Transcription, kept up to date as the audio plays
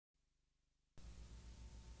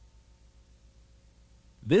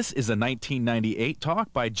This is a 1998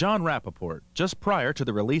 talk by Jon Rappoport, just prior to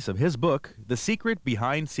the release of his book, The Secret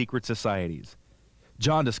Behind Secret Societies.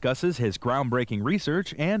 Jon discusses his groundbreaking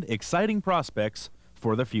research and exciting prospects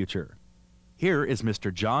for the future. Here is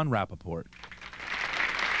Mr. Jon Rappoport.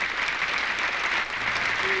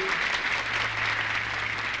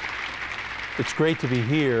 It's great to be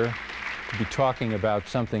here to be talking about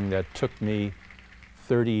something that took me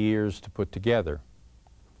 30 years to put together.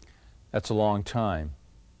 That's a long time.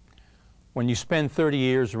 When you spend 30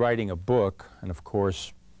 years writing a book, and of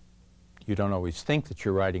course you don't always think that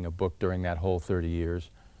you're writing a book during that whole 30 years,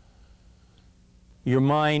 your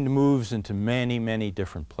mind moves into many, many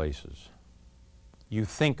different places. You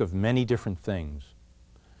think of many different things.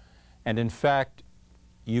 And in fact,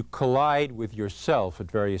 you collide with yourself at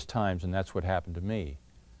various times, and that's what happened to me.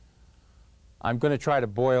 I'm going to try to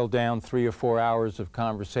boil down 3 or 4 hours of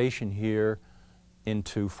conversation here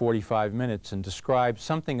into 45 minutes and describe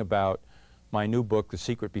something about my new book, The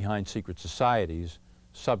Secret Behind Secret Societies,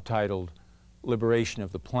 subtitled Liberation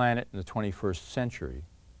of the Planet in the 21st Century.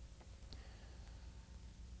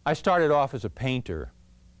 I started off as a painter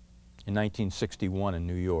in 1961 in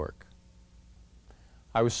New York.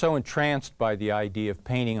 I was so entranced by the idea of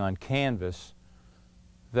painting on canvas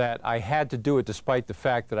that I had to do it despite the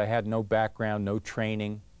fact that I had no background, no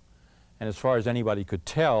training, and as far as anybody could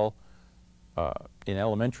tell, in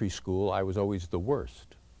elementary school, I was always the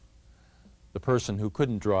worst, the person who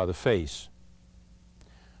couldn't draw the face.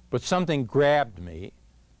 But something grabbed me.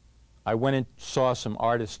 I went and saw some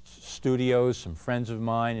artists' studios, some friends of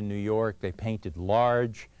mine in New York. They painted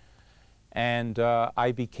large, and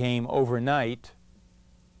I became overnight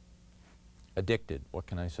addicted. What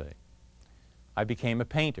can I say? I became a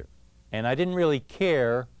painter, and I didn't really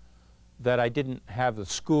care that I didn't have the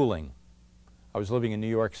schooling. I was living in New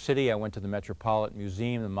York City. I went to the Metropolitan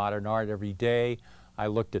Museum of Modern Art every day. I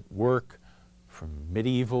looked at work from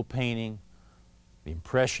medieval painting, the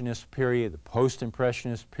Impressionist period, the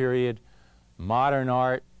Post-Impressionist period, modern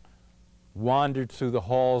art, wandered through the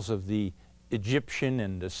halls of the Egyptian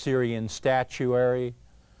and Assyrian statuary.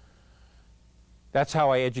 That's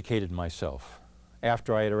how I educated myself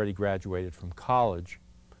after I had already graduated from college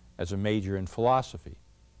as a major in philosophy.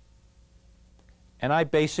 And I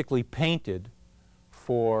basically painted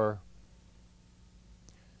for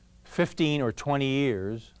 15 or 20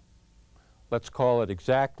 years, let's call it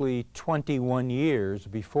exactly 21 years,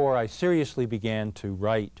 before I seriously began to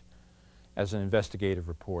write as an investigative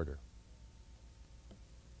reporter.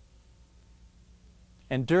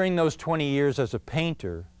 And during those 20 years as a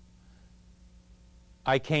painter,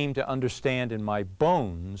 I came to understand in my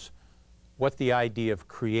bones what the idea of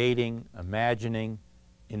creating, imagining,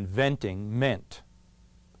 inventing meant.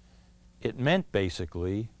 It meant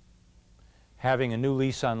basically having a new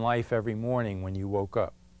lease on life every morning when you woke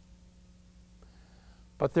up.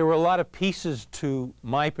 But there were a lot of pieces to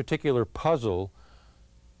my particular puzzle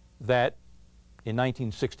that in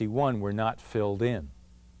 1961 were not filled in.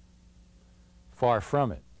 Far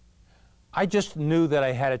from it. I just knew that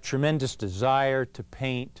I had a tremendous desire to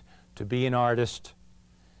paint, to be an artist,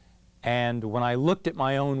 and when I looked at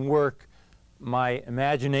my own work, my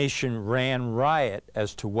imagination ran riot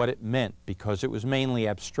as to what it meant, because it was mainly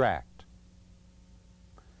abstract.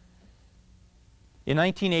 In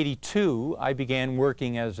 1982, I began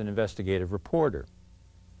working as an investigative reporter.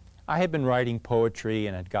 I had been writing poetry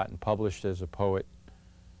and had gotten published as a poet,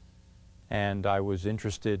 and I was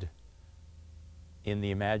interested in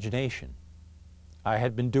the imagination. I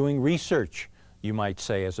had been doing research, you might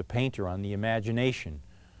say, as a painter on the imagination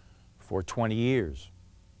for 20 years.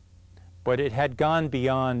 But it had gone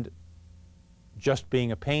beyond just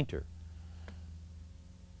being a painter.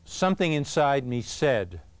 Something inside me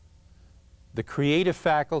said, the creative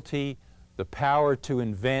faculty, the power to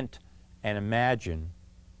invent and imagine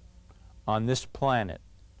on this planet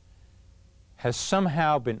has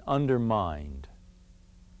somehow been undermined,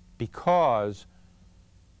 because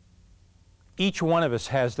each one of us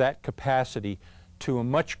has that capacity to a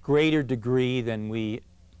much greater degree than we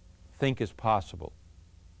think is possible.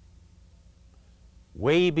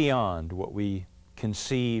 Way beyond what we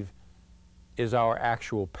conceive is our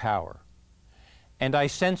actual power. And I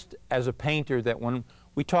sensed as a painter that when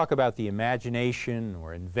we talk about the imagination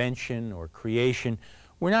or invention or creation,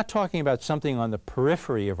 we're not talking about something on the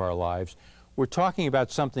periphery of our lives. We're talking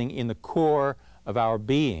about something in the core of our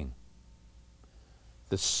being,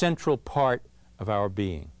 the central part of our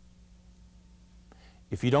being.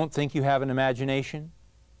 If you don't think you have an imagination,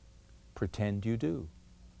 pretend you do.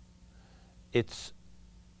 It's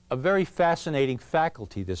a very fascinating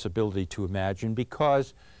faculty, this ability to imagine,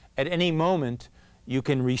 because at any moment you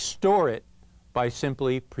can restore it by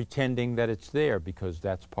simply pretending that it's there, because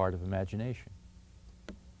that's part of imagination.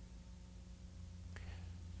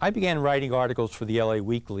 I began writing articles for the LA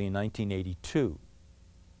Weekly in 1982.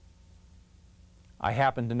 I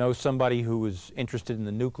happened to know somebody who was interested in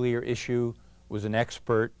the nuclear issue, was an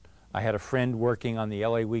expert. I had a friend working on the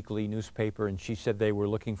LA Weekly newspaper, and she said they were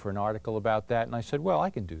looking for an article about that, and I said, well, I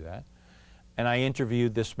can do that. And I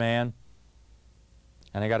interviewed this man,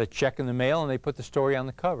 and I got a check in the mail, and they put the story on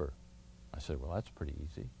the cover. I said, well, that's pretty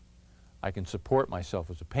easy. I can support myself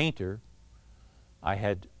as a painter. I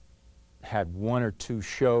had 1 or 2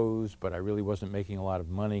 shows, but I really wasn't making a lot of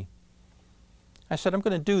money. I said, I'm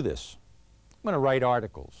going to do this. I'm going to write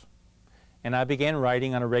articles. And I began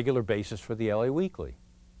writing on a regular basis for the LA Weekly.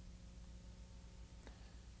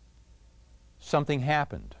 Something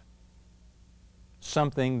happened.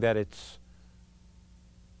 Something that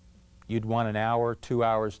you'd want an hour, 2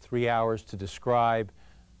 hours, 3 hours to describe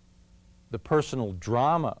the personal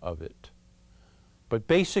drama of it. But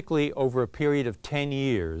basically, over a period of 10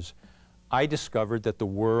 years, I discovered that the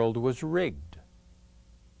world was rigged.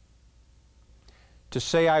 To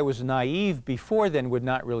say I was naive before then would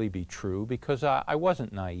not really be true, because I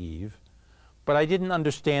wasn't naive, but I didn't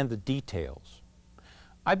understand the details.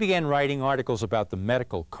 I began writing articles about the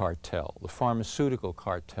medical cartel, the pharmaceutical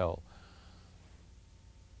cartel,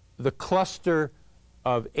 the cluster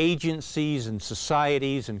of agencies and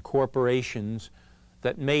societies and corporations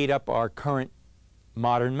that made up our current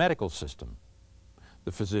modern medical system.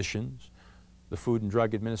 The physicians, the Food and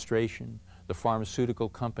Drug Administration, the pharmaceutical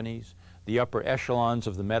companies, the upper echelons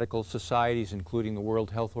of the medical societies, including the World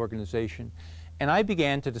Health Organization. And I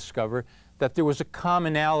began to discover that there was a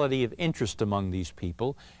commonality of interest among these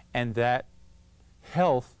people, and that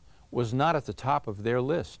health was not at the top of their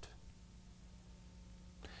list.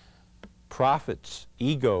 Profits,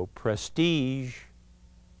 ego, prestige,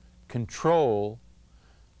 control,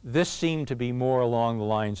 this seemed to be more along the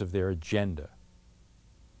lines of their agenda.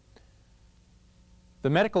 The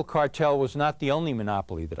medical cartel was not the only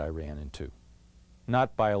monopoly that I ran into,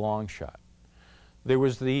 not by a long shot. There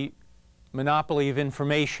was the monopoly of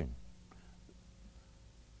information,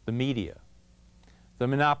 the media, the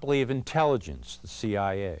monopoly of intelligence, the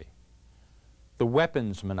CIA, the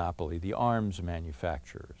weapons monopoly, the arms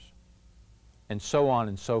manufacturers, and so on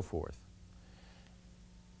and so forth.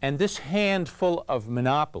 And this handful of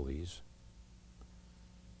monopolies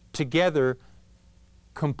together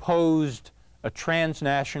composed a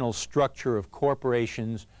transnational structure of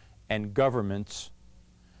corporations and governments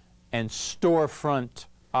and storefront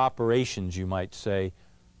operations, you might say,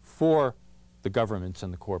 for the governments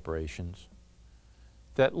and the corporations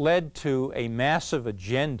that led to a massive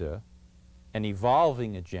agenda, an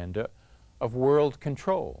evolving agenda of world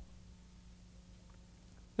control.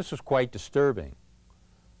 This was quite disturbing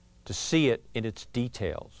to see it in its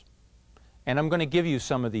details. And I'm going to give you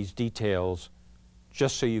some of these details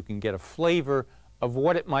just so you can get a flavor of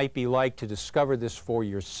what it might be like to discover this for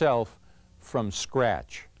yourself from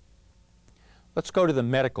scratch. Let's go to the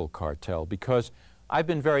medical cartel, because I've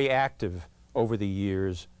been very active over the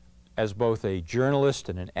years as both a journalist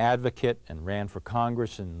and an advocate, and ran for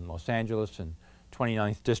Congress in Los Angeles in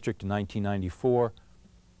 29th District in 1994,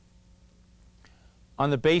 on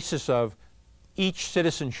the basis of each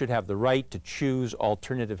citizen should have the right to choose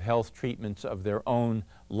alternative health treatments of their own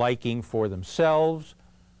liking for themselves,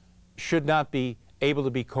 should not be able to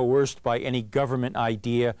be coerced by any government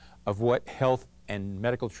idea of what health and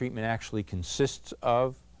medical treatment actually consists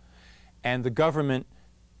of. And the government,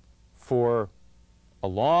 for a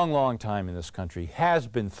long, long time in this country, has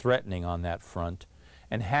been threatening on that front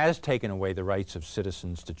and has taken away the rights of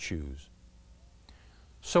citizens to choose.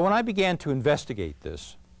 So when I began to investigate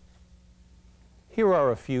this, here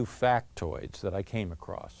are a few factoids that I came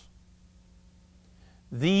across.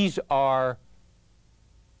 These are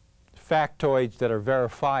factoids that are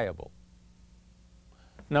verifiable.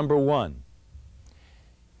 Number one,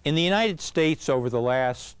 in the United States over the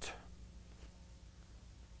last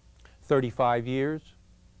 35 years,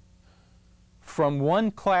 from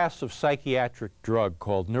one class of psychiatric drug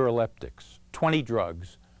called neuroleptics, 20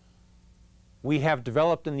 drugs, we have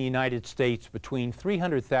developed in the United States between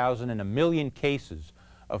 300,000 and 1 million cases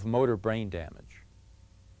of motor brain damage,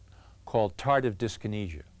 called tardive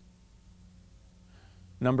dyskinesia.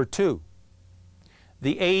 Number two,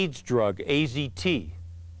 the AIDS drug, AZT,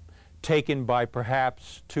 taken by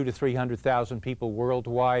perhaps 200,000 to 300,000 people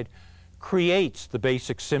worldwide, creates the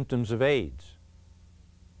basic symptoms of AIDS,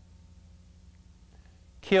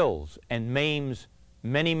 kills and maims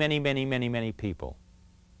many, many, many, many, many people.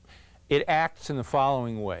 It acts in the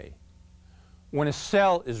following way. When a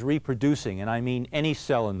cell is reproducing, and I mean any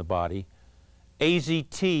cell in the body,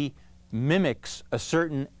 AZT mimics a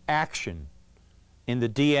certain action in the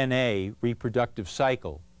DNA reproductive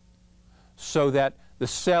cycle so that the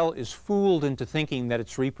cell is fooled into thinking that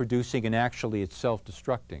it's reproducing and actually it's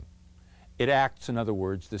self-destructing. It acts, in other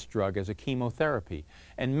words, this drug as a chemotherapy,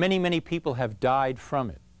 and many, many people have died from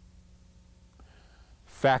it.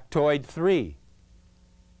 Factoid 3,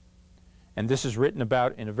 and this is written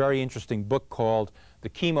about in a very interesting book called The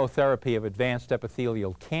Chemotherapy of Advanced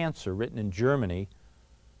Epithelial Cancer, written in Germany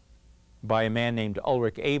by a man named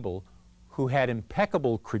Ulrich Abel, who had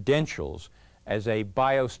impeccable credentials as a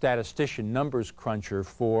biostatistician numbers cruncher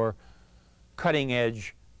for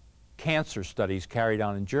cutting-edge cancer studies carried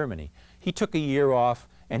on in Germany. He took a year off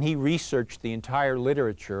and he researched the entire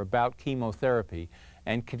literature about chemotherapy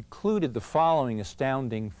and concluded the following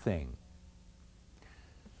astounding thing.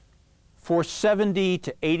 For 70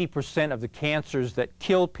 to 80% of the cancers that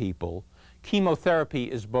kill people,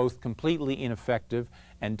 chemotherapy is both completely ineffective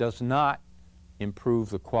and does not improve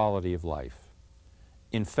the quality of life.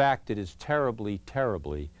 In fact, it is terribly,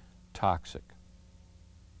 terribly toxic.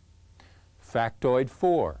 Factoid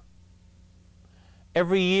 4.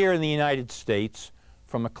 Every year in the United States,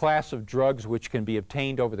 from a class of drugs which can be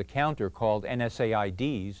obtained over the counter called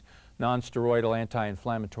NSAIDs, non-steroidal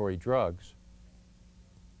anti-inflammatory drugs,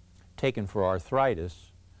 taken for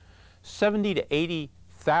arthritis, 70 to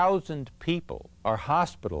 80,000 people are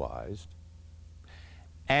hospitalized,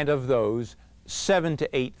 and of those, 7,000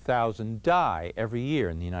 to 8,000 die every year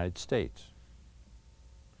in the United States.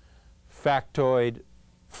 Factoid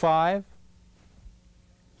 5.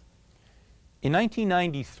 In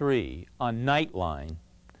 1993, on Nightline,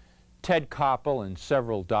 Ted Koppel and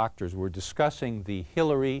several doctors were discussing the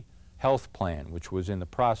Hillary health plan, which was in the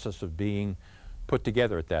process of being put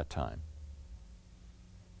together at that time.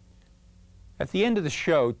 At the end of the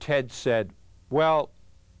show, Ted said, well,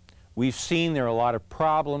 we've seen there are a lot of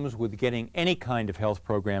problems with getting any kind of health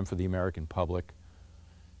program for the American public.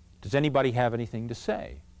 Does anybody have anything to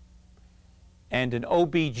say? And an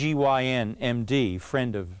OB-GYN MD,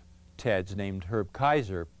 friend of Ted's, named Herb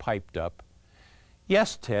Kaiser, piped up,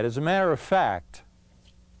 yes, Ted, as a matter of fact,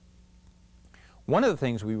 one of the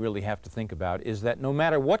things we really have to think about is that no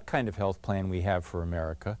matter what kind of health plan we have for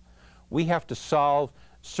America, we have to solve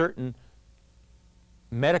certain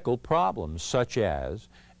medical problems, such as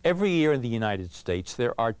every year in the United States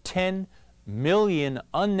there are 10 million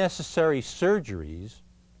unnecessary surgeries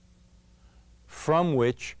from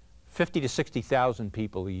which 50 to 60,000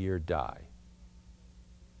 people a year die.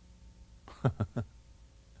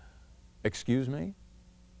 Excuse me?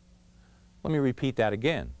 Let me repeat that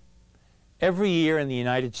again. Every year in the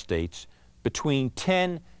United States, between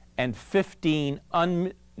 10 and 15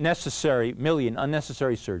 million unnecessary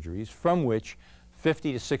surgeries from which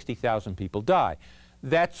 50 to 60,000 people die.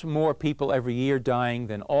 That's more people every year dying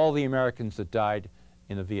than all the Americans that died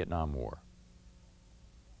in the Vietnam War.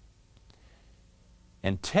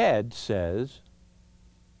 And Ted says,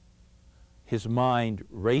 his mind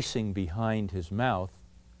racing behind his mouth,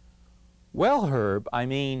 well, Herb, I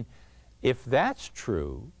mean, if that's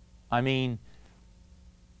true,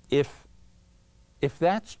 if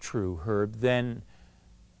that's true, Herb, then,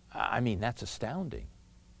 that's astounding.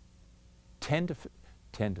 10 to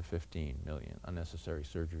 15 million unnecessary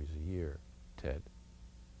surgeries a year, Ted.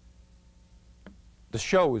 The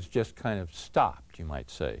show was just kind of stopped, you might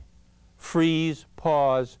say. Freeze,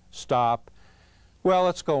 pause, stop. Well,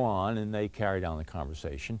 let's go on, and they carried on the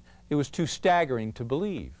conversation. It was too staggering to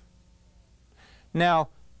believe. Now,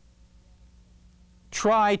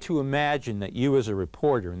 try to imagine that you as a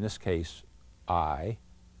reporter, in this case I,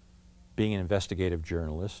 being an investigative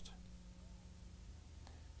journalist,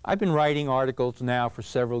 I've been writing articles now for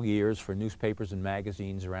several years for newspapers and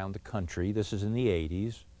magazines around the country. This is in the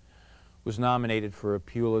 80s. Was nominated for a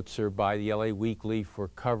Pulitzer by the LA Weekly for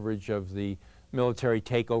coverage of the military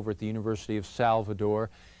takeover at the University of Salvador.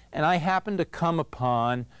 And I happened to come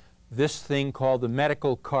upon this thing called the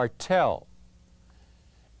medical cartel.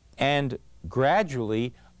 And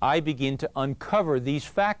gradually, I begin to uncover these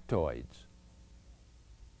factoids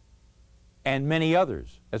and many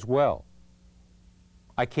others as well.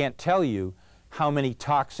 I can't tell you how many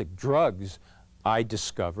toxic drugs I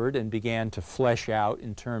discovered and began to flesh out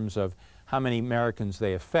in terms of how many Americans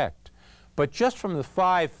they affect. But just from the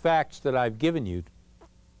 5 facts that I've given you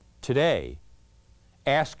today,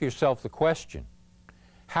 ask yourself the question,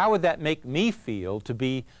 how would that make me feel to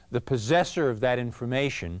be the possessor of that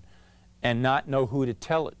information and not know who to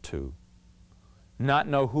tell it to, not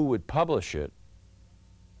know who would publish it,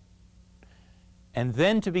 and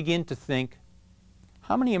then to begin to think,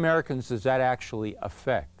 how many Americans does that actually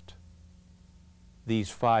affect? these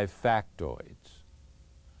 5 factoids,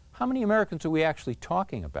 how many Americans are we actually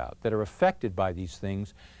talking about that are affected by these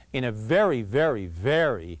things in a very, very,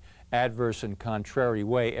 very adverse and contrary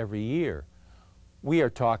way every year? We are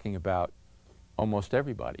talking about almost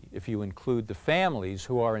everybody, if you include the families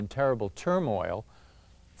who are in terrible turmoil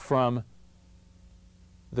from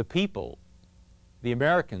the people, the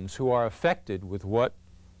Americans, who are affected with what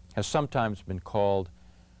has sometimes been called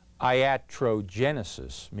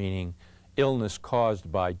iatrogenesis, meaning illness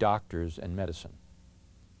caused by doctors and medicine.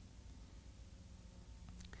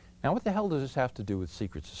 Now, what the hell does this have to do with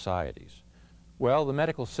secret societies? Well, the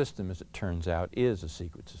medical system, as it turns out, is a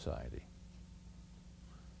secret society.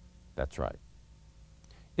 That's right.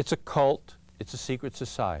 It's a cult, it's a secret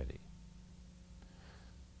society.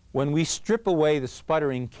 When we strip away the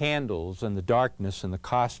sputtering candles and the darkness and the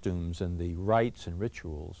costumes and the rites and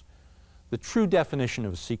rituals, the true definition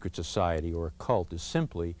of a secret society or a cult is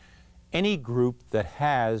simply any group that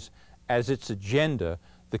has as its agenda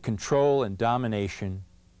the control and domination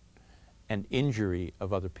and injury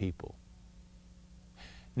of other people.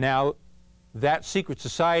 Now, that secret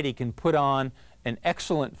society can put on an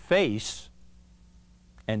excellent face,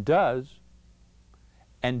 and does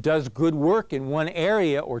good work in one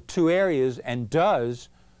area or 2 areas, and does,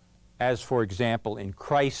 as for example in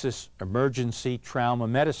crisis, emergency, trauma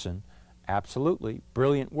medicine, absolutely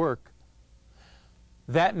brilliant work.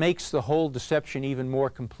 That makes the whole deception even more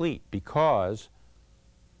complete, because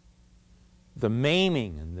the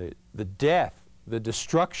maiming and the death, the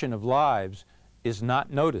destruction of lives is not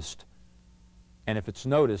noticed. And if it's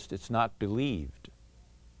noticed, it's not believed.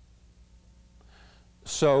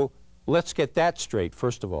 So let's get that straight,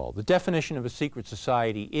 first of all. The definition of a secret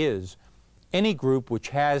society is any group which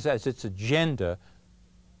has as its agenda,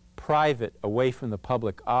 private, away from the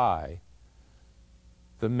public eye,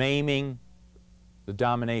 the maiming, the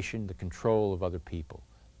domination, the control of other people.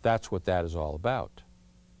 That's what that is all about.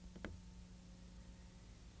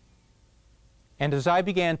 And as I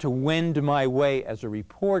began to wend my way as a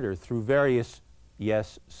reporter through various,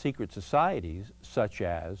 yes, secret societies, such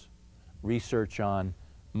as research on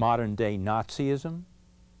modern-day Nazism,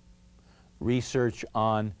 research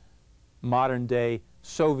on modern-day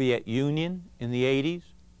Soviet Union in the 80s,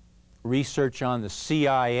 research on the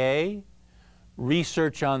CIA,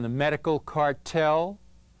 research on the medical cartel,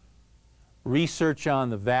 research on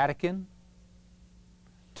the Vatican,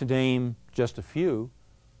 to name just a few,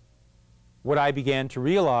 what I began to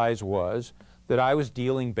realize was that I was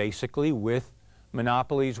dealing basically with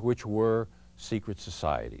monopolies which were secret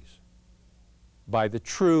societies by the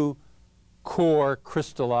true core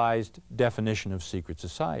crystallized definition of secret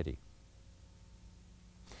society.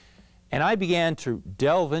 And I began to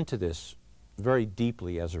delve into this very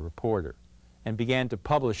deeply as a reporter and began to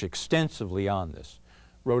publish extensively on this.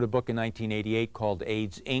 Wrote a book in 1988 called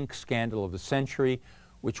AIDS, Inc., Scandal of the Century,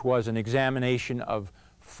 which was an examination of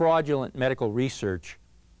fraudulent medical research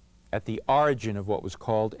at the origin of what was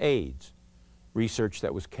called AIDS, research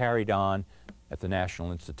that was carried on at the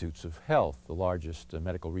National Institutes of Health, the largest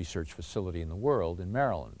medical research facility in the world in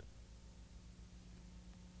Maryland.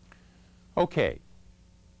 Okay.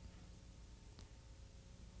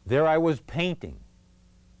 There I was painting.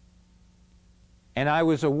 And I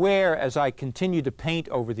was aware as I continued to paint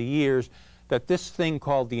over the years that this thing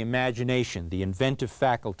called the imagination, the inventive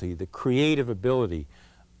faculty, the creative ability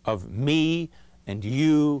of me and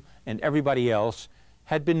you and everybody else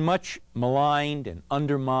had been much maligned and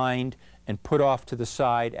undermined and put off to the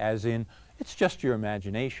side, as in, it's just your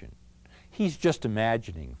imagination. He's just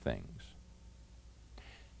imagining things.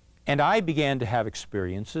 And I began to have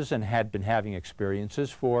experiences, and had been having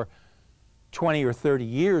experiences for 20 or 30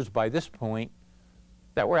 years by this point,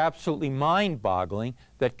 that were absolutely mind-boggling,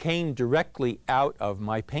 that came directly out of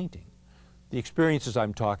my painting. The experiences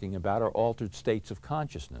I'm talking about are altered states of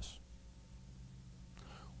consciousness,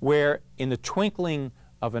 where in the twinkling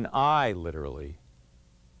of an eye, literally,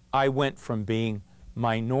 I went from being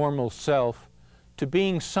my normal self to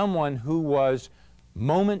being someone who was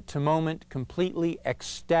moment to moment completely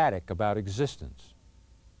ecstatic about existence.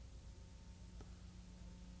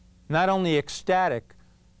 Not only ecstatic,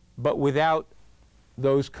 but without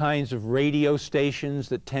those kinds of radio stations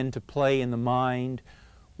that tend to play in the mind,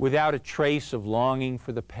 without a trace of longing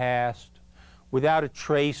for the past, without a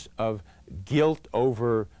trace of guilt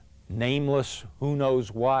over nameless who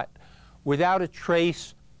knows what, without a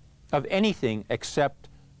trace of anything except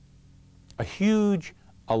a huge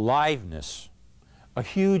aliveness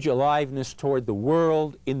toward the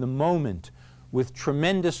world in the moment, with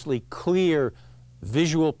tremendously clear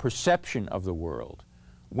visual perception of the world.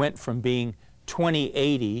 Went from being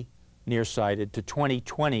 20/80 nearsighted to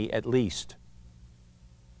 20/20 at least.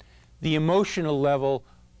 The emotional level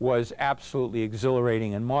was absolutely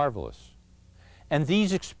exhilarating and marvelous. And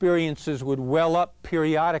these experiences would well up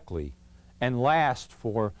periodically and last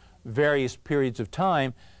for various periods of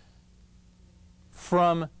time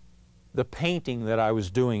from the painting that I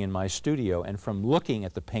was doing in my studio, and from looking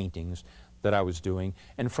at the paintings that I was doing,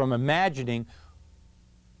 and from imagining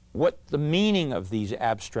what the meaning of these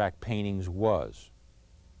abstract paintings was.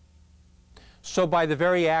 So by the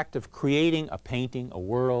very act of creating a painting, a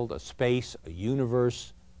world, a space, a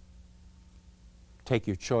universe, take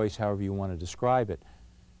your choice however you want to describe it,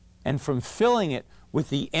 and from filling it with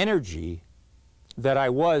the energy that I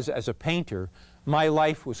was as a painter, my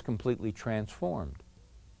life was completely transformed.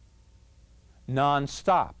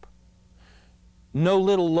 Non-stop. No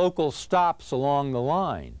little local stops along the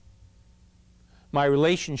line. My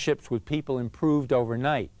relationships with people improved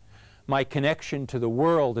overnight. My connection to the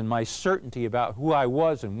world and my certainty about who I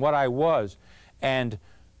was and what I was, and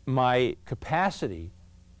my capacity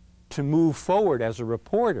to move forward as a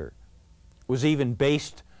reporter was even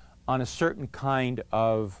based on a certain kind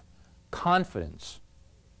of confidence,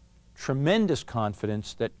 tremendous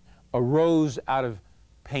confidence that arose out of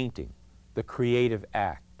painting, the creative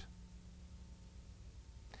act.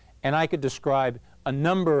 And I could describe a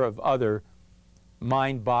number of other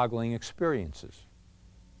mind-boggling experiences.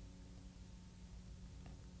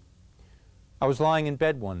 I was lying in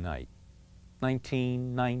bed one night,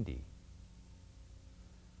 1990,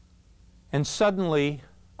 and suddenly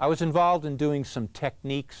I was involved in doing some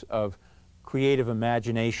techniques of creative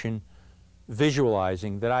imagination,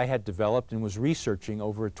 visualizing that I had developed and was researching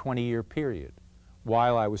over a 20-year period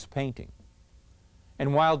while I was painting.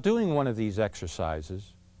 And while doing one of these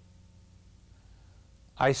exercises,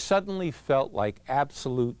 I suddenly felt like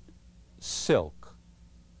absolute silk,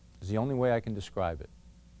 is the only way I can describe it.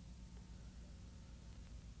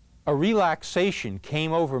 A relaxation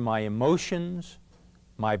came over my emotions,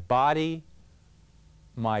 my body,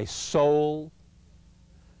 my soul,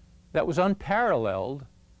 that was unparalleled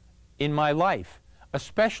in my life,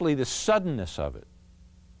 especially the suddenness of it.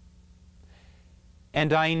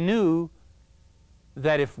 And I knew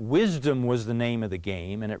that if wisdom was the name of the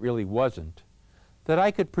game, and it really wasn't, that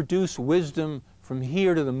I could produce wisdom from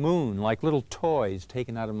here to the moon, like little toys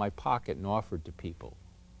taken out of my pocket and offered to people.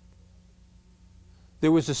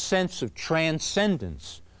 There was a sense of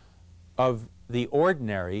transcendence of the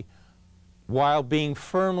ordinary while being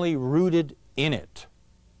firmly rooted in it.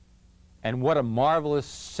 And what a marvelous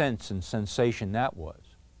sense and sensation that was.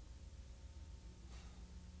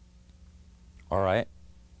 All right.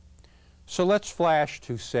 So let's flash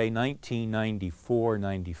to, say,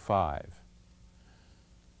 1994-95.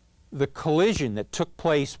 The collision that took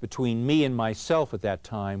place between me and myself at that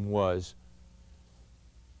time was,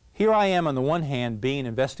 here I am on the one hand being an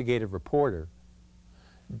investigative reporter,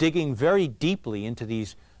 digging very deeply into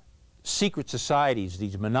these secret societies,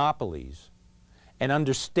 these monopolies, and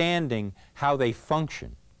understanding how they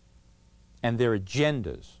function and their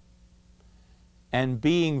agendas, and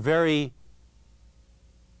being very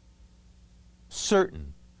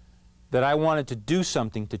certain that I wanted to do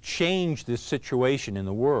something to change this situation in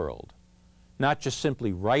the world, not just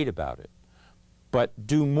simply write about it, but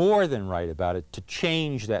do more than write about it to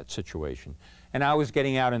change that situation. And I was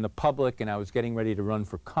getting out in the public, and I was getting ready to run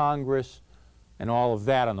for Congress, and all of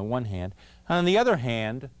that on the one hand. And on the other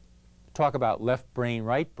hand, talk about left brain,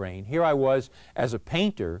 right brain, here I was as a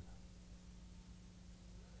painter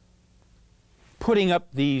putting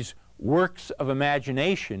up these works of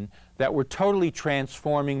imagination that were totally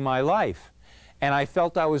transforming my life. And I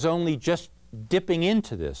felt I was only just dipping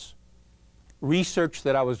into this. Research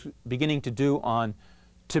that I was beginning to do on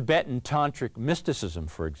Tibetan tantric mysticism,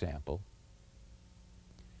 for example,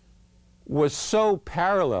 was so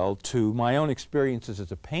parallel to my own experiences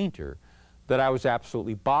as a painter that I was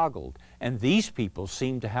absolutely boggled. And these people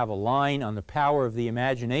seemed to have a line on the power of the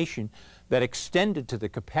imagination that extended to the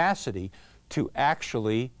capacity to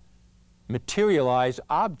actually materialize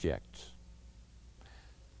objects.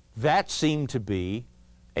 That seemed to be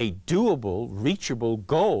a doable, reachable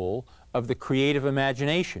goal of the creative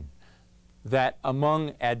imagination, that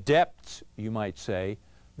among adepts, you might say,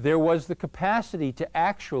 there was the capacity to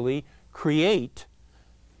actually create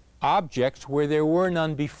objects where there were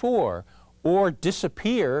none before, or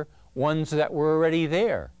disappear ones that were already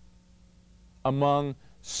there among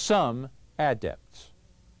some adepts.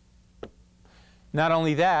 Not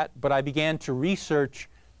only that, but I began to research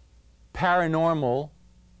paranormal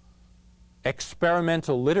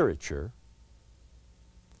experimental literature,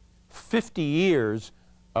 50 years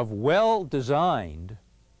of well-designed,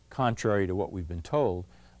 contrary to what we've been told,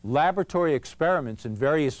 laboratory experiments in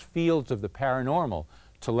various fields of the paranormal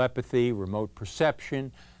telepathy, remote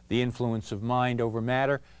perception, the influence of mind over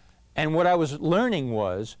matter. And what I was learning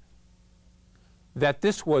was that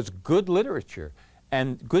this was good literature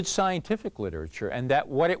and good scientific literature, and that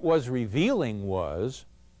what it was revealing was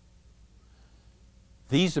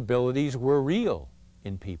these abilities were real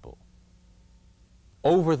in people.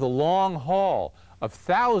 Over the long haul of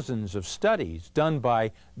thousands of studies done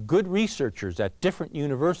by good researchers at different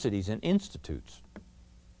universities and institutes.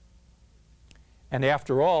 And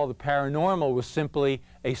after all, the paranormal was simply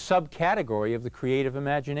a subcategory of the creative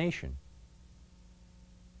imagination.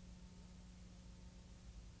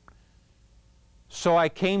 So I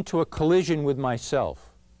came to a collision with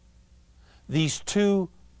myself. These two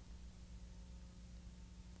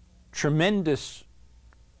tremendous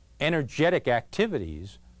energetic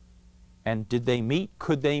activities, and did they meet?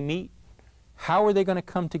 Could they meet? How are they going to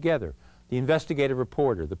come together? The investigative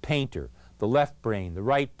reporter, the painter, the left brain, the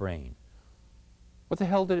right brain. What the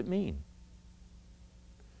hell did it mean?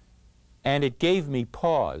 And it gave me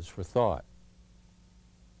pause for thought.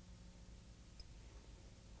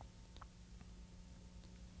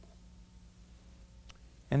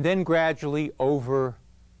 And then gradually, over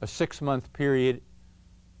a 6-month period,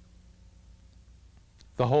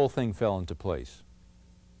 the whole thing fell into place.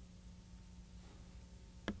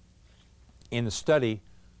 In the study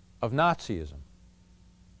of Nazism.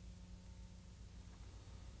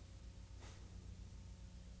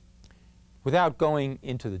 Without going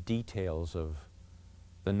into the details of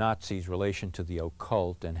the Nazis' relation to the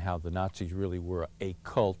occult and how the Nazis really were a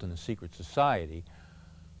cult and a secret society,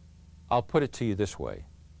 I'll put it to you this way.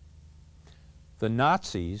 The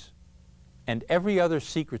Nazis and every other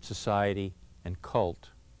secret society and cult,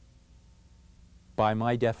 by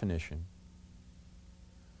my definition,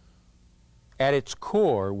 at its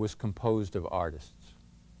core was composed of artists.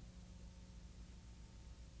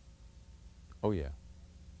 Oh yeah,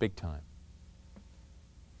 big time.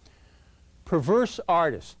 Perverse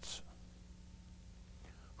artists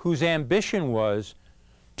whose ambition was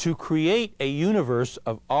to create a universe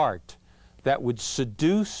of art that would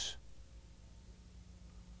seduce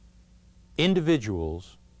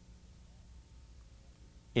individuals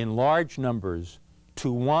in large numbers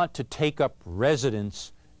to want to take up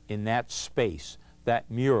residence in that space, that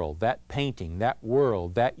mural, that painting, that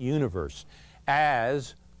world, that universe,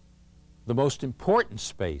 as the most important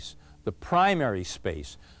space, the primary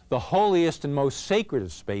space, the holiest and most sacred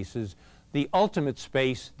of spaces, the ultimate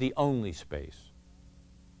space, the only space.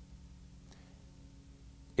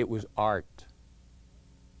 It was art.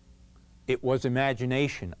 It was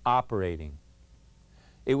imagination operating.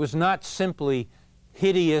 It was not simply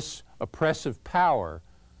hideous, oppressive power.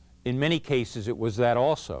 In many cases, it was that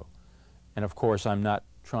also. And of course, I'm not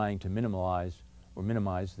trying to minimize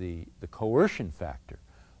the coercion factor.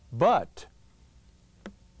 But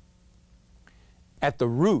at the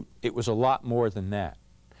root, it was a lot more than that.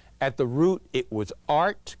 At the root, it was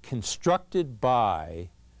art constructed by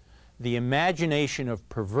the imagination of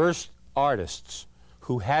perverse artists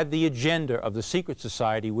who had the agenda of the secret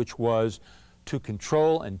society, which was to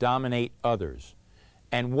control and dominate others.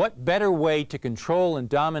 And what better way to control and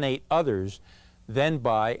dominate others than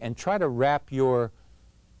by, and try to wrap your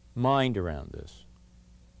mind around this,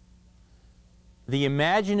 the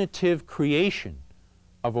imaginative creation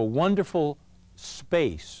of a wonderful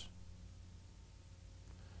space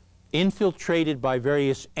infiltrated by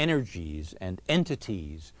various energies and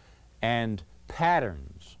entities and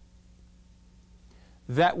patterns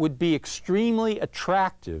that would be extremely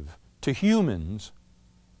attractive to humans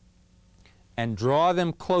and draw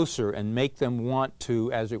them closer and make them want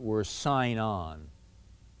to, as it were, sign on.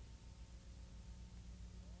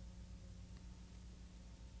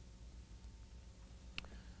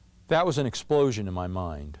 That was an explosion in my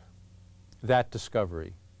mind, that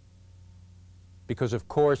discovery. Because, of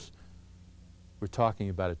course, we're talking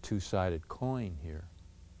about a two-sided coin here.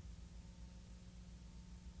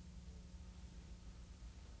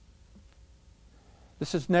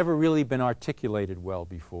 This has never really been articulated well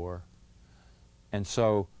before. And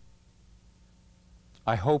so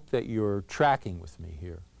I hope that you're tracking with me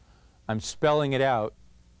here. I'm spelling it out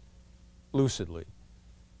lucidly.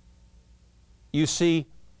 You see,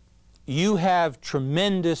 you have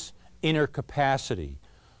tremendous inner capacity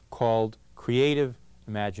called creative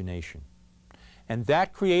imagination. And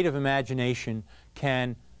that creative imagination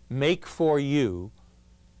can make for you,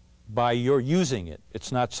 by your using it,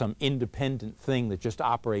 it's not some independent thing that just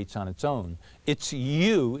operates on its own. It's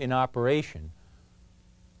you in operation,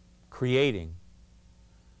 creating,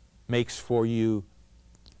 makes for you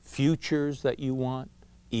futures that you want,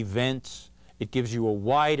 events. It gives you a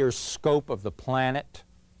wider scope of the planet.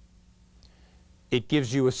 It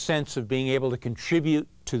gives you a sense of being able to contribute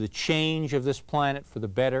to the change of this planet for the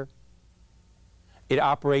better. It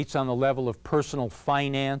operates on the level of personal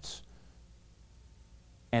finance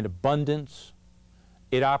and abundance.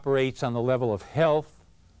 It operates on the level of health,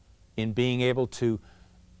 in being able to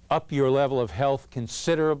up your level of health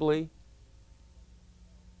considerably.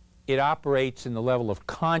 It operates in the level of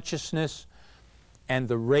consciousness and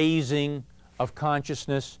the raising of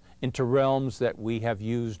consciousness into realms that we have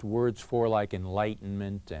used words for, like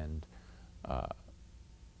enlightenment and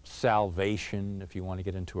salvation, if you want to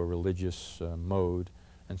get into a religious mode,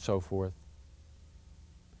 and so forth.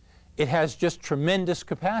 It has just tremendous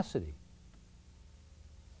capacity.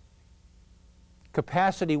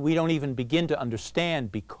 Capacity we don't even begin to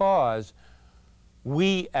understand, because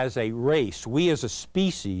we as a race, we as a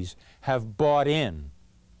species, have bought in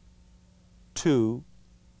to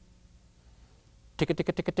tick, tick,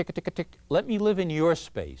 tick, tick, tick, tick, tick. Let me live in your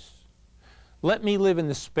space. Let me live in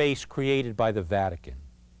the space created by the Vatican.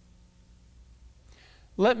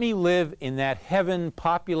 Let me live in that heaven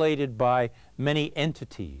populated by many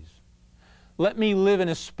entities. Let me live in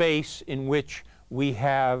a space in which we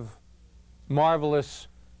have marvelous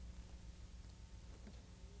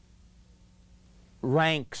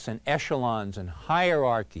ranks and echelons and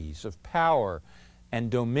hierarchies of power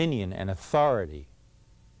and dominion and authority.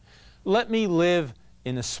 Let me live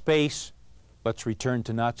in a space, let's return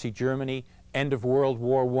to Nazi Germany, end of World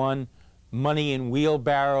War I, money in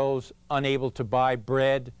wheelbarrows, unable to buy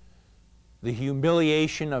bread, the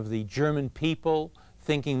humiliation of the German people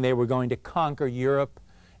thinking they were going to conquer Europe,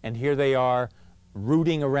 and here they are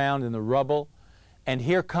rooting around in the rubble. And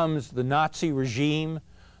here comes the Nazi regime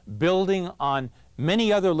building on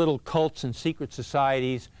many other little cults and secret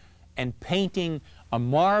societies and painting a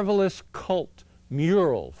marvelous cult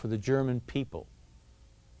mural for the German people.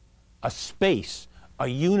 A space, a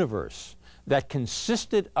universe that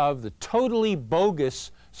consisted of the totally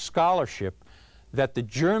bogus scholarship that the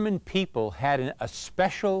German people had a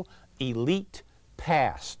special elite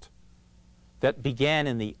past that began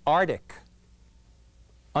in the Arctic,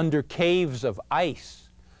 under caves of ice.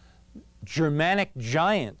 Germanic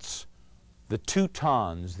giants, the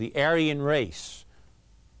Teutons, the Aryan race,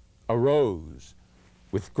 arose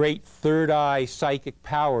with great third eye psychic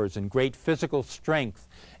powers and great physical strength,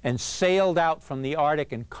 and sailed out from the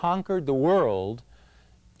Arctic and conquered the world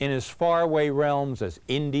in as faraway realms as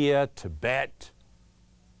India, Tibet,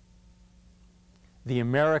 the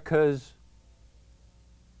Americas.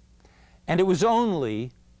 And it was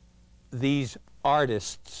only these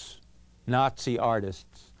artists, Nazi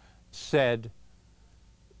artists, said,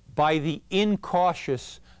 by the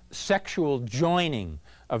incautious sexual joining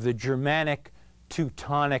of the Germanic,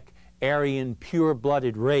 Teutonic, Aryan,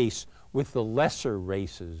 pure-blooded race with the lesser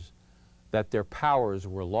races, that their powers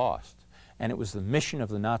were lost. And it was the mission of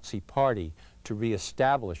the Nazi Party to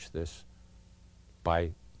reestablish this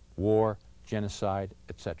by war, genocide,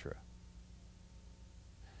 etc.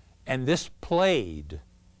 And this played,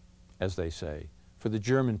 as they say, for the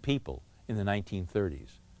German people in the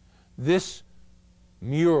 1930s. This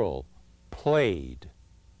mural played.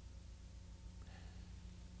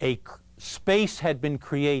 A space had been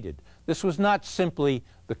created. This was not simply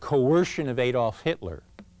the coercion of Adolf Hitler.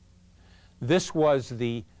 This was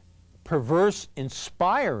the perverse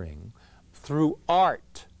inspiring through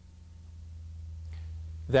art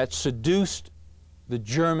that seduced the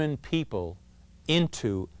German people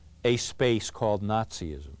into a space called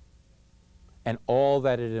Nazism and all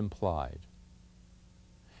that it implied.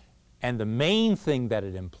 And the main thing that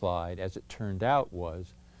it implied, as it turned out,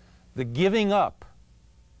 was the giving up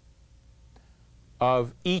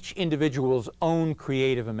of each individual's own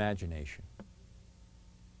creative imagination.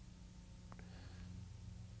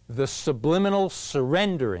 The subliminal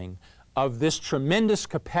surrendering of this tremendous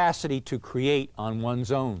capacity to create on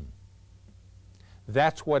one's own.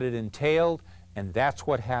 That's what it entailed, and that's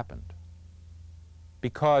what happened.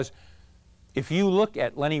 Because if you look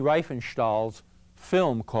at Leni Riefenstahl's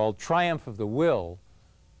film called Triumph of the Will,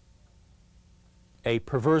 a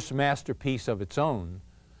perverse masterpiece of its own,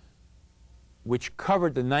 which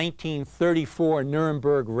covered the 1934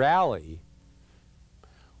 Nuremberg rally,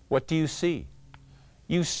 what do you see?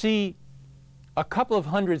 You see a couple of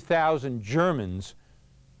 100,000 Germans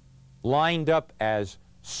lined up as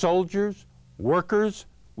soldiers, workers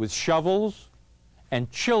with shovels,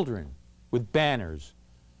 and children with banners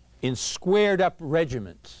in squared up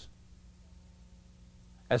regiments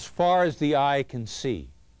as far as the eye can see.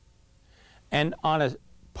 And on a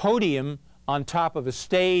podium, on top of a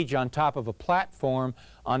stage, on top of a platform,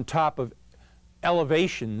 on top of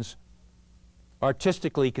elevations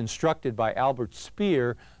artistically constructed by Albert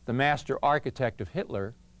Speer, the master architect of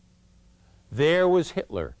Hitler, there was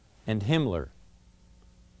Hitler and Himmler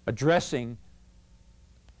addressing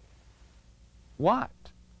what?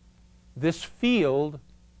 This field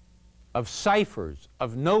of ciphers,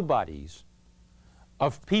 of nobodies,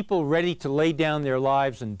 of people ready to lay down their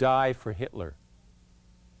lives and die for Hitler.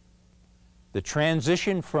 The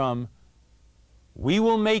transition from, we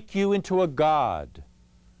will make you into a god,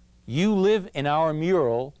 you live in our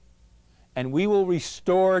mural, and we will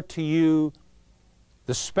restore to you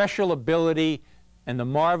the special ability and the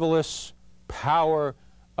marvelous power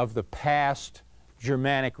of the past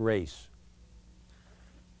Germanic race.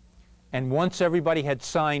 And once everybody had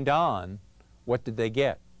signed on, what did they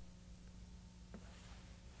get?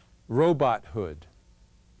 Robothood.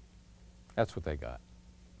 That's what they got.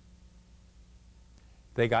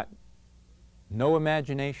 They got no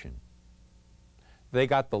imagination. They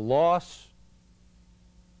got the loss,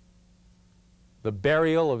 the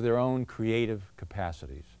burial of their own creative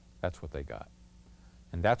capacities. That's what they got.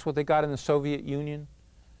 And that's what they got in the Soviet Union,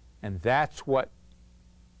 and that's what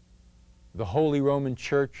the Holy Roman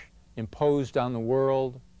Church imposed on the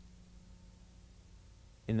world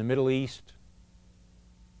in the Middle East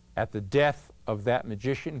at the death of that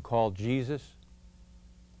magician called Jesus.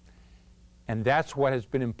 And that's what has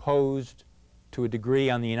been imposed to a degree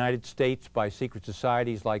on the United States by secret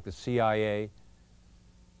societies like the CIA.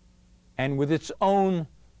 And with its own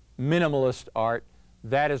minimalist art,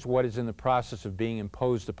 that is what is in the process of being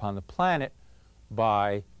imposed upon the planet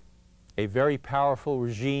by a very powerful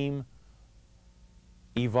regime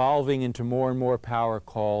evolving into more and more power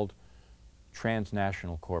called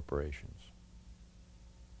transnational corporations.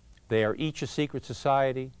 They are each a secret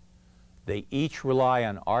society. They each rely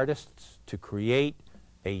on artists to create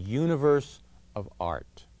a universe of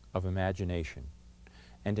art, of imagination.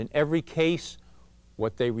 And in every case,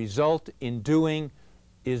 what they result in doing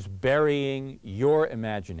is burying your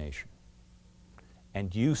imagination.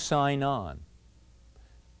 And you sign on.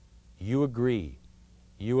 You agree.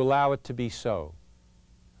 You allow it to be so.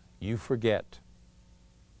 You forget.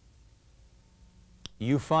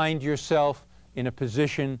 You find yourself in a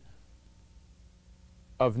position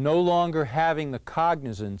of no longer having the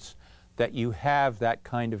cognizance that you have that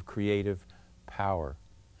kind of creative power,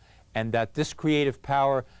 and that this creative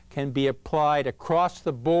power can be applied across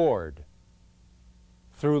the board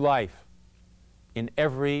through life in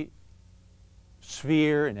every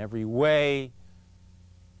sphere, in every way,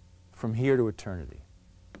 from here to eternity.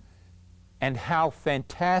 And how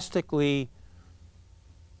fantastically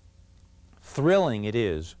thrilling it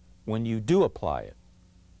is when you do apply it.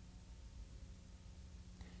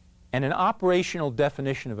 And an operational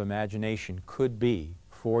definition of imagination could be,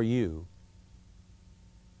 for you,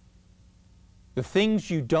 the things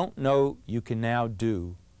you don't know you can now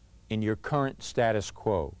do in your current status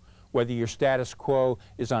quo. Whether your status quo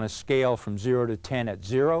is on a scale from 0 to 10 at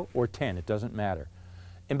 0 or 10, it doesn't matter.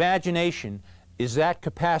 Imagination is that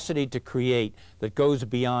capacity to create that goes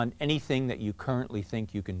beyond anything that you currently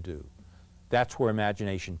think you can do. That's where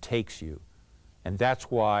imagination takes you. And that's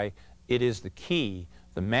why it is the key,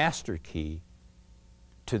 the master key,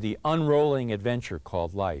 to the unrolling adventure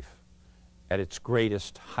called life at its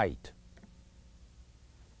greatest height.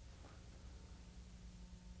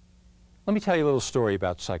 Let me tell you a little story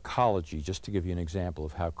about psychology, just to give you an example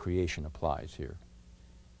of how creation applies here.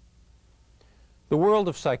 The world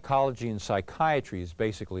of psychology and psychiatry is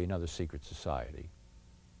basically another secret society.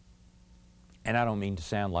 And I don't mean to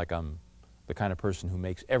sound like I'm the kind of person who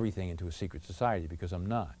makes everything into a secret society, because I'm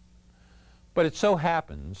not. But it so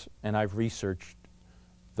happens, and I've researched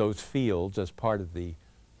those fields as part of the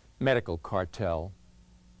medical cartel,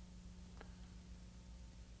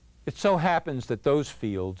 it so happens that those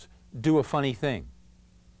fields do a funny thing.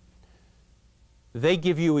 They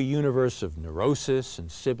give you a universe of neurosis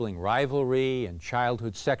and sibling rivalry and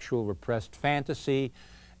childhood sexual repressed fantasy,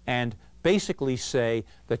 and basically say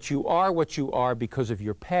that you are what you are because of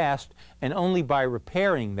your past, and only by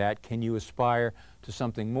repairing that can you aspire to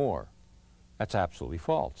something more. That's absolutely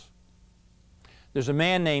false. There's a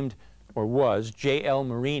man named, or was, J.L.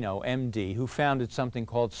 Marino, M.D., who founded something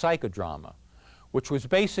called psychodrama, which was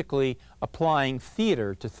basically applying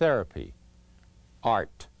theater to therapy,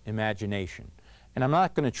 art, imagination. And I'm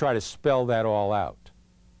not going to try to spell that all out.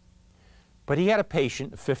 But he had a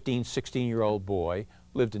patient, a 15, 16-year-old boy,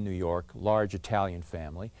 lived in New York, large Italian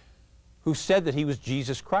family, who said that he was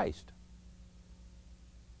Jesus Christ.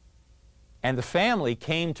 And the family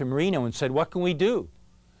came to Marino and said, "What can we do?"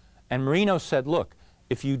 And Marino said, "Look,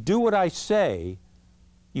 if you do what I say,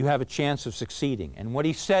 you have a chance of succeeding." And what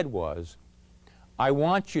he said was, "I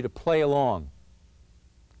want you to play along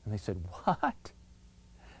And they said, what?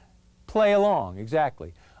 Play along,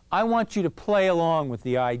 exactly. I want you to play along with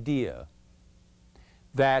the idea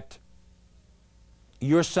that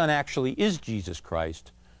your son actually is Jesus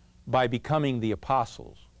Christ by becoming the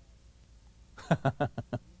apostles.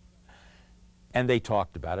 And they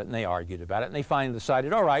talked about it, and they argued about it, and they finally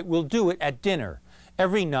decided, all right, we'll do it at dinner.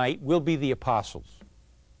 Every night we'll be the apostles,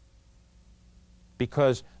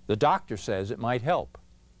 because the doctor says it might help.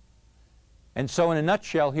 And so in a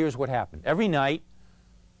nutshell, here's what happened. Every night,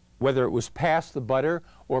 whether it was pass the butter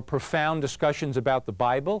or profound discussions about the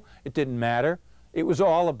Bible, it didn't matter. It was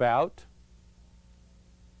all about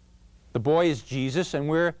the boy is Jesus and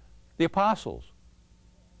we're the apostles.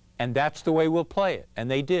 And that's the way we'll play it.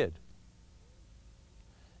 And they did.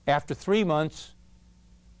 After 3 months,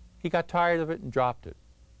 he got tired of it and dropped it.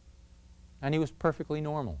 And he was perfectly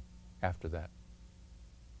normal after that.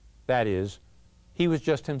 That is, he was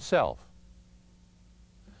just himself.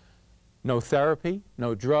 No therapy,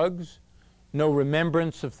 no drugs, no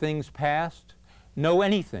remembrance of things past, no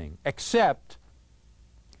anything except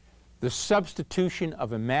the substitution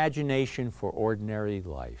of imagination for ordinary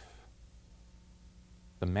life.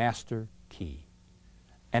 The master key.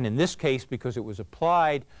 And in this case, because it was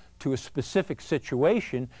applied to a specific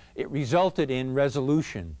situation, it resulted in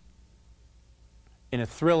resolution in a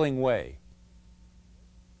thrilling way.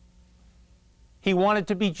 He wanted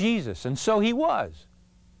to be Jesus, and so he was.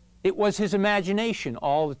 It was his imagination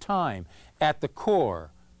all the time, at the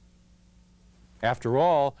core. After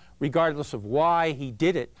all, regardless of why he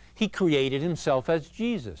did it, he created himself as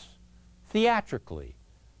Jesus, theatrically.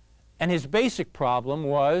 And his basic problem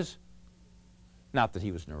was, not that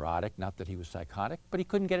he was neurotic, not that he was psychotic, but he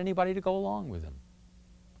couldn't get anybody to go along with him.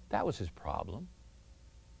 That was his problem.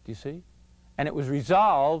 Do you see? And it was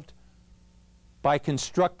resolved by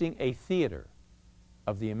constructing a theater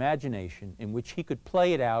of the imagination in which he could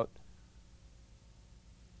play it out,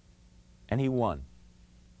 and he won.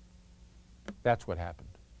 That's what happened.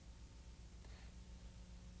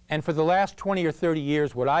 And for the last 20 or 30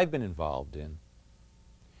 years, what I've been involved in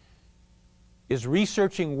is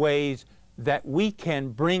researching ways that we can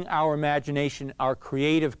bring our imagination, our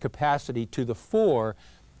creative capacity to the fore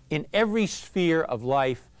in every sphere of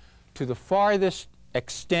life to the farthest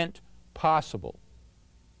extent possible.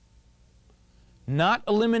 Not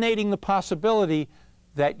eliminating the possibility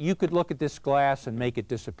that you could look at this glass and make it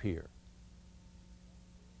disappear.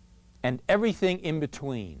 And everything in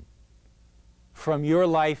between, from your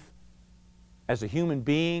life as a human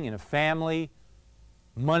being in a family,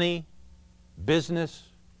 money, business,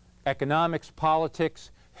 economics, politics,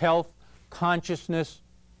 health, consciousness,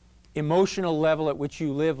 emotional level at which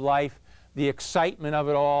you live life, the excitement of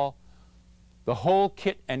it all, the whole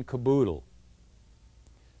kit and caboodle.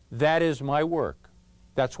 That is my work.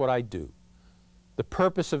 That's what I do. The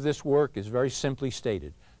purpose of this work is very simply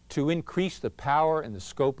stated: to increase the power and the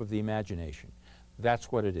scope of the imagination.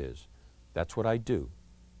 That's what it is. That's what I do.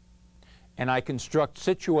 And I construct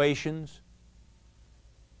situations,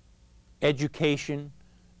 education,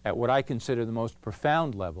 at what I consider the most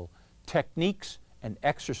profound level, techniques and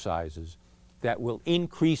exercises that will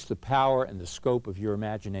increase the power and the scope of your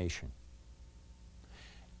imagination.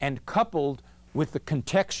 And coupled with the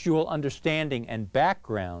contextual understanding and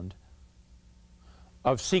background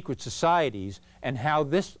of secret societies and how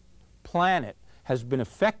this planet has been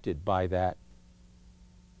affected by that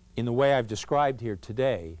in the way I've described here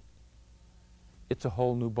today, it's a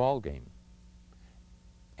whole new ballgame.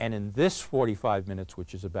 And in this 45 minutes,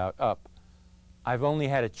 which is about up, I've only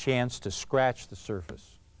had a chance to scratch the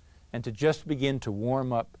surface and to just begin to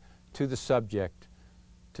warm up to the subject,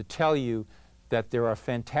 to tell you that there are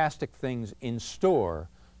fantastic things in store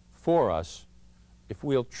for us if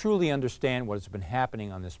we'll truly understand what has been happening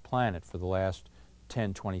on this planet for the last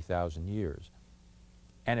 10, 20,000 years.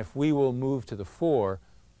 And if we will move to the fore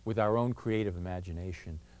with our own creative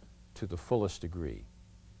imagination to the fullest degree.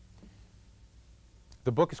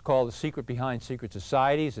 The book is called The Secret Behind Secret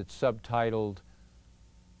Societies. It's subtitled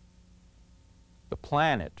The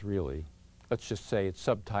Planet, really. Let's just say it's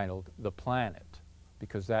subtitled The Planet,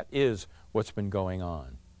 because that is what's been going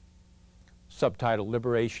on. Subtitled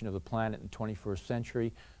Liberation of the Planet in the 21st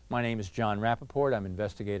Century. My name is Jon Rappoport. I'm an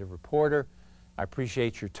investigative reporter. I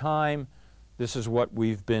appreciate your time. This is what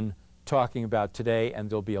we've been talking about today, and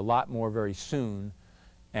there'll be a lot more very soon.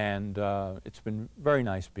 And it's been very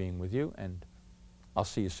nice being with you, and I'll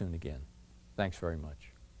see you soon again. Thanks very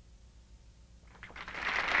much.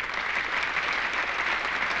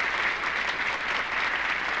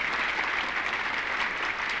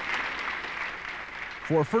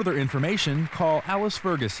 For further information, call Alice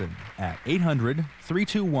Ferguson at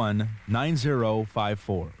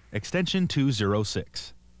 800-321-9054. extension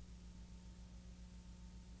 206.